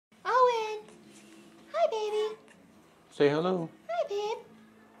baby. Say hello. Hi, babe.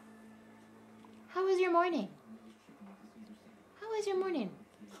 How was your morning? How was your morning?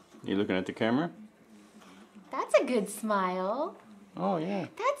 You looking at the camera? That's a good smile. Oh, yeah.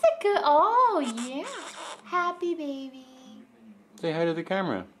 That's a good... Oh, yeah. Happy baby. Say hi to the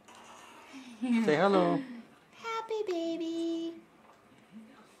camera. Say hello. Happy baby.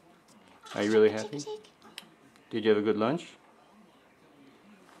 Are you really happy? Did you have a good lunch?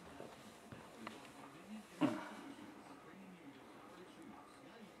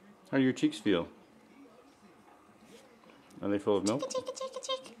 How do your cheeks feel? Are they full of milk? Cheek, cheek, cheek,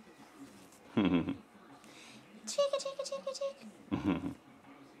 cheek. Cheek, cheek, cheek, cheek.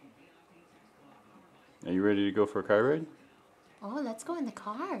 Are you ready to go for a car ride? Oh, let's go in the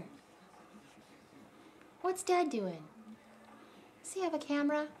car. What's Dad doing? Does he have a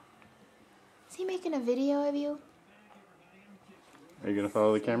camera? Is he making a video of you? Are you going to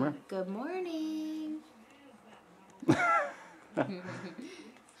follow the camera? Good morning.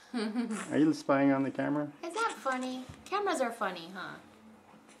 Are you spying on the camera? Is that funny? Cameras are funny, huh?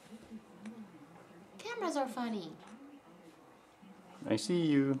 Cameras are funny. I see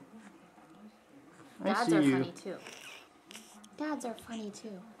you. Dads are funny too. Dads are funny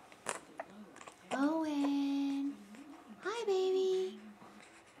too. Owen. Hi, baby.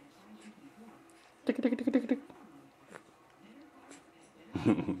 Tick, tick, tick, tick, tick.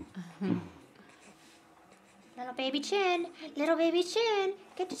 Little baby chin. Little baby chin.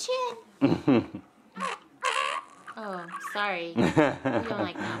 Get the chin. Oh, sorry. We don't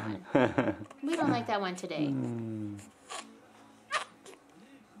like that one. We don't like that one today.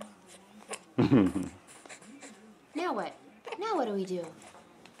 Now what? Now what do we do?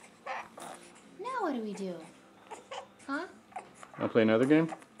 Now what do we do? Huh? I'll play another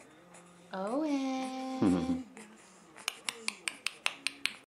game? Owen.